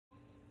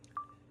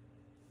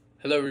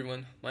Hello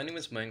everyone, my name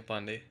is Mayank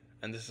Pandey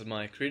and this is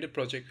my creative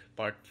project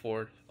part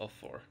 4 of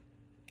 4.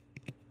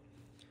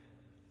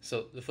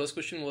 So the first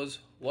question was,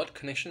 what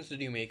connections did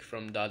you make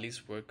from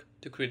Dali's work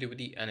to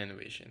creativity and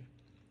innovation?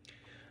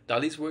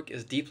 Dali's work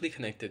is deeply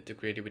connected to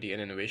creativity and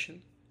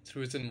innovation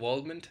through his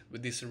involvement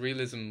with the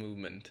Surrealism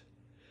movement.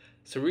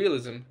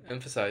 Surrealism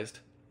emphasized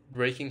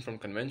breaking from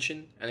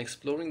convention and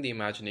exploring the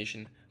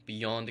imagination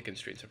beyond the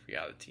constraints of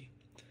reality.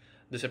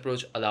 This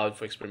approach allowed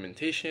for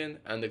experimentation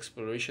and the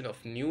exploration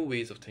of new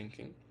ways of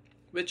thinking,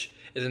 which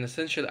is an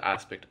essential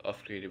aspect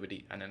of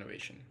creativity and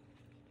innovation.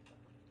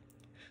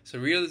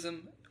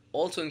 Surrealism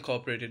also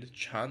incorporated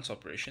chance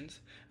operations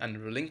and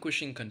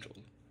relinquishing control,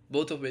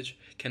 both of which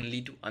can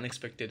lead to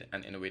unexpected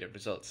and innovative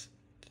results.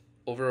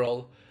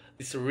 Overall,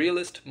 the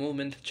Surrealist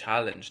movement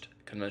challenged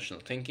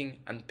conventional thinking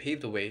and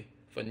paved the way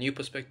for new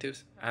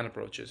perspectives and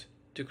approaches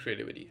to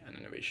creativity and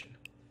innovation.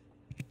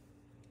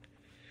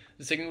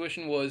 The second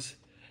question was,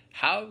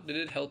 how did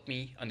it help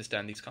me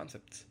understand these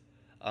concepts?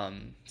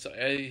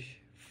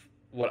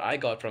 What I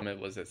got from it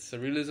was that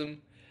Surrealism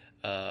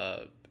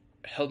uh,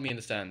 helped me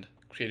understand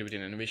creativity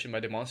and innovation by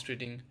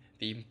demonstrating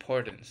the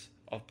importance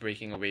of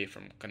breaking away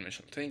from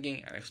conventional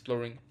thinking and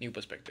exploring new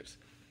perspectives.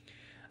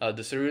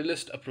 The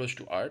Surrealist approach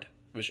to art,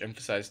 which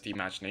emphasized the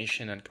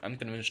imagination and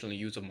unconventional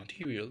use of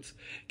materials,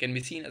 can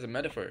be seen as a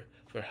metaphor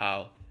for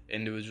how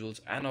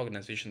individuals and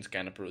organizations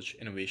can approach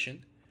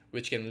innovation,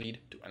 which can lead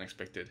to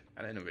unexpected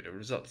and innovative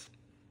results.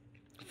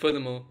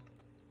 Furthermore,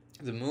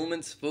 the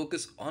movement's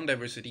focus on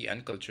diversity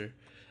and culture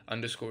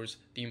underscores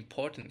the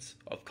importance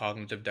of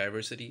cognitive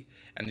diversity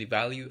and the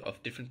value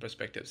of different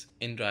perspectives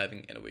in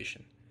driving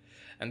innovation.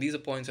 And these are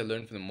points I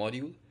learned from the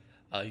module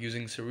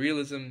using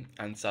Surrealism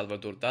and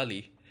Salvador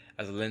Dali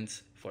as a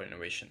lens for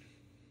innovation.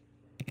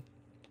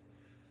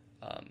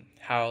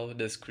 How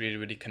does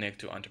creativity connect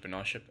to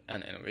entrepreneurship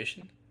and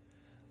innovation?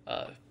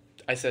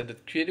 I said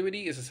that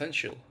creativity is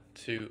essential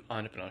to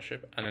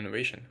entrepreneurship and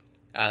innovation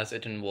as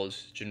it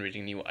involves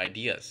generating new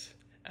ideas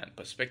and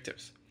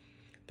perspectives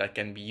that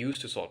can be used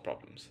to solve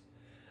problems.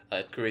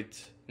 It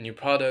creates new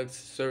products,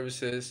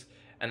 services,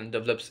 and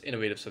develops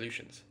innovative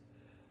solutions.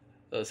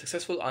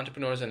 Successful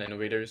entrepreneurs and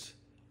innovators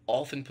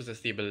often possess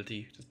the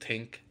ability to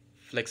think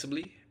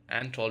flexibly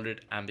and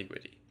tolerate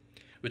ambiguity,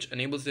 which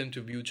enables them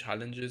to view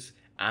challenges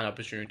and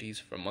opportunities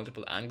from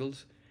multiple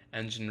angles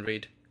and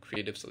generate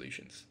creative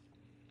solutions.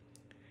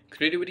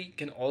 Creativity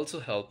can also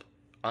help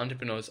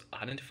entrepreneurs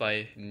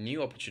identify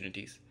new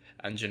opportunities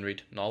and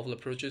generate novel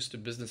approaches to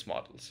business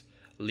models,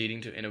 leading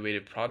to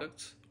innovative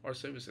products or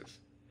services.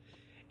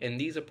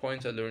 And these are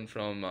points I learned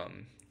from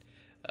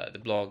the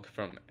blog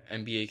from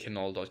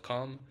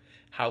mbacanol.com,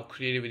 how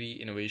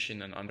creativity,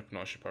 innovation, and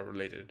entrepreneurship are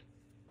related.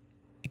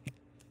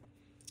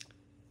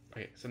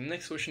 Okay, so the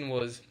next question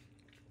was,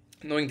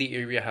 knowing the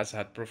area has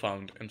had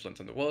profound influence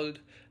on the world,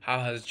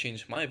 how has it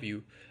changed my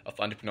view of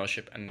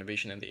entrepreneurship and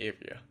innovation in the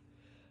area?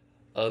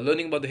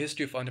 Learning about the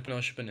history of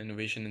entrepreneurship and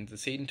innovation in the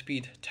St.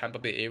 Pete, Tampa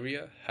Bay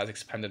area has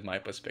expanded my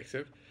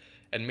perspective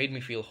and made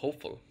me feel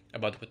hopeful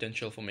about the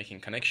potential for making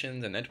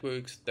connections and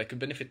networks that could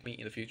benefit me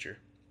in the future.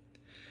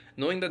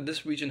 Knowing that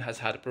this region has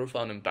had a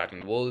profound impact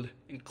on the world,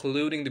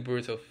 including the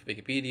birth of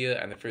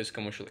Wikipedia and the first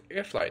commercial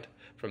air flight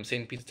from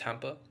St. Pete to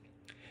Tampa,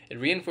 it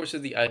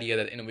reinforces the idea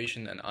that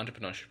innovation and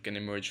entrepreneurship can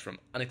emerge from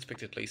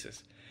unexpected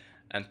places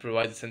and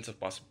provide a sense of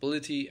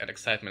possibility and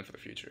excitement for the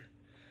future.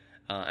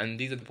 And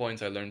these are the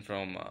points I learned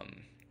from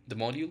the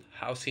module,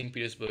 How St.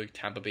 Petersburg,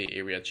 Tampa Bay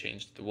area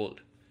changed the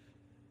world.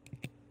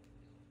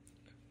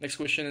 Next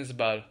question is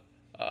about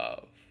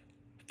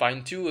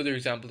find two other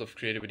examples of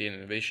creativity and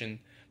innovation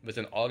with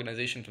an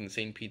organization from the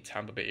St. Pete,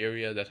 Tampa Bay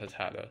area that has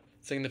had a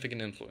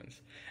significant influence.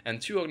 And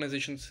two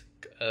organizations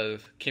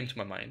came to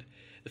my mind.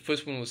 The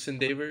first one was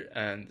Syndaver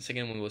and the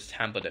second one was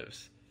Tampa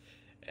Devs.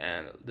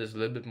 And there's a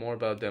little bit more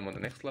about them on the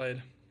next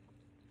slide.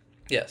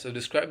 Yeah, so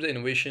describe the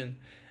innovation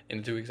in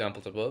the two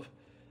examples above.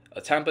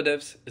 Tampa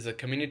Devs is a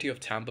community of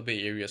Tampa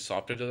Bay area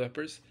software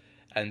developers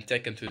and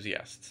tech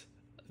enthusiasts.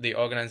 They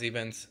organize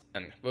events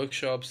and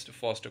workshops to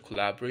foster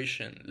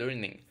collaboration,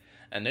 learning,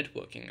 and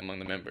networking among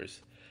the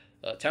members.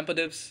 Tampa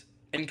Devs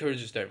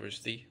encourages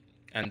diversity,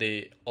 and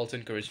they also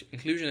encourage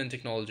inclusion in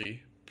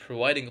technology,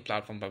 providing a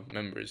platform for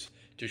members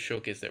to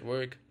showcase their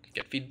work,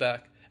 get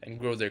feedback, and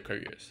grow their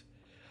careers.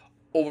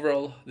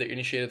 Overall, their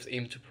initiatives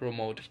aim to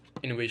promote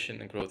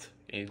innovation and growth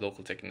in the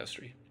local tech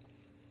industry.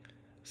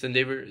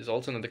 Syndaver is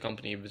also another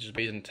company which is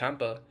based in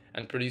Tampa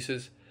and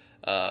produces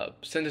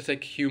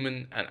synthetic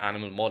human and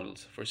animal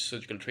models for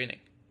surgical training.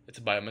 It's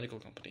a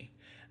biomedical company,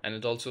 and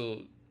it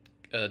also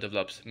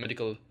develops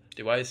medical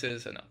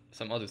devices and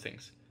some other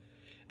things.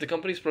 The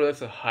company's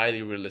products are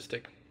highly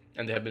realistic,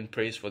 and they have been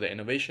praised for their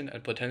innovation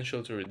and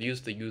potential to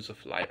reduce the use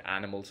of live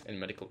animals in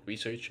medical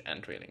research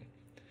and training.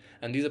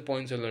 And these are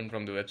points I learned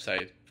from the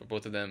website for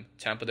both of them,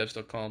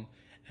 tampadevs.com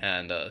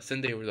and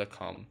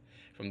syndaver.com,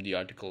 from the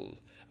article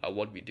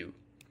What We Do.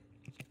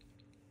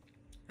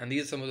 And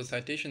these are some of the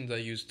citations I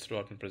used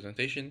throughout my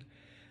presentation,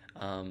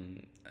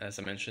 as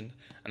I mentioned.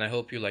 And I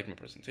hope you like my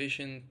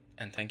presentation,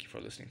 and thank you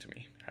for listening to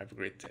me. Have a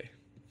great day.